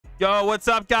Yo, what's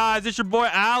up, guys? It's your boy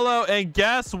Aloe, and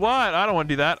guess what? I don't want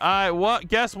to do that.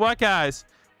 Guess what, guys?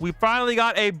 We finally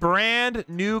got a brand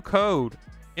new code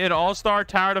in All-Star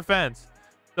Tower Defense.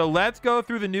 So let's go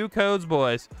through the new codes,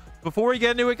 boys. Before we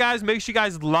get into it, guys, make sure you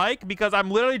guys like, because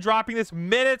I'm literally dropping this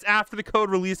minutes after the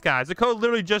code release, guys. The code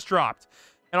literally just dropped.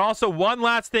 And also, one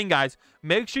last thing, guys.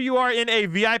 Make sure you are in a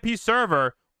VIP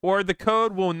server, or the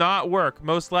code will not work,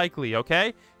 most likely,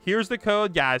 okay? Here's the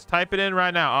code, guys. Type it in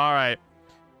right now. All right.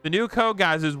 The new code,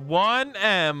 guys, is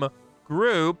 1M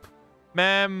group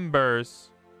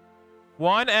members.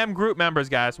 1M group members,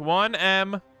 guys.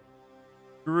 1M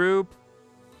group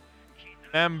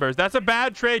members. That's a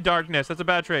bad trade, Darkness. That's a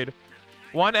bad trade.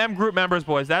 1M group members,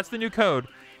 boys. That's the new code.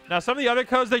 Now, some of the other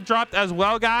codes they dropped as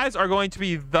well, guys, are going to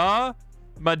be the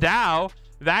Madao.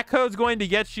 That code's going to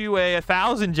get you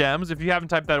 1,000 gems if you haven't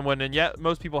typed that one in yet.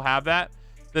 Most people have that.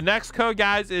 The next code,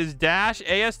 guys, is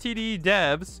 -ASTD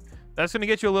devs. That's going to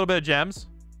get you a little bit of gems.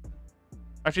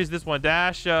 Actually, it's this one.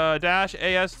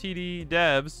 -ASTD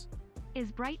devs.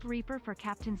 Is Bright Reaper for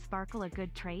Captain Sparkle a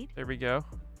good trade? There we go.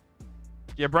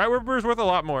 Yeah, Bright Reaper is worth a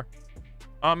lot more.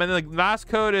 And then the last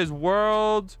code is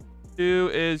World 2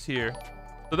 is here.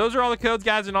 So those are all the codes,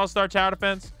 guys, in All-Star Tower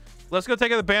Defense. Let's go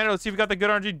take out the banner. Let's see if we got the good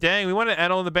RNG. Dang, we wanted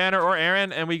Enel in the banner or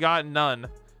Aaron, and we got none.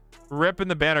 Ripping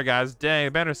the banner, guys. Dang,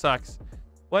 the banner sucks.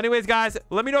 Well, anyways, guys,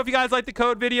 let me know if you guys like the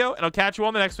code video, and I'll catch you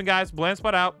on the next one, guys. Bland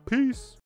Spot out. Peace.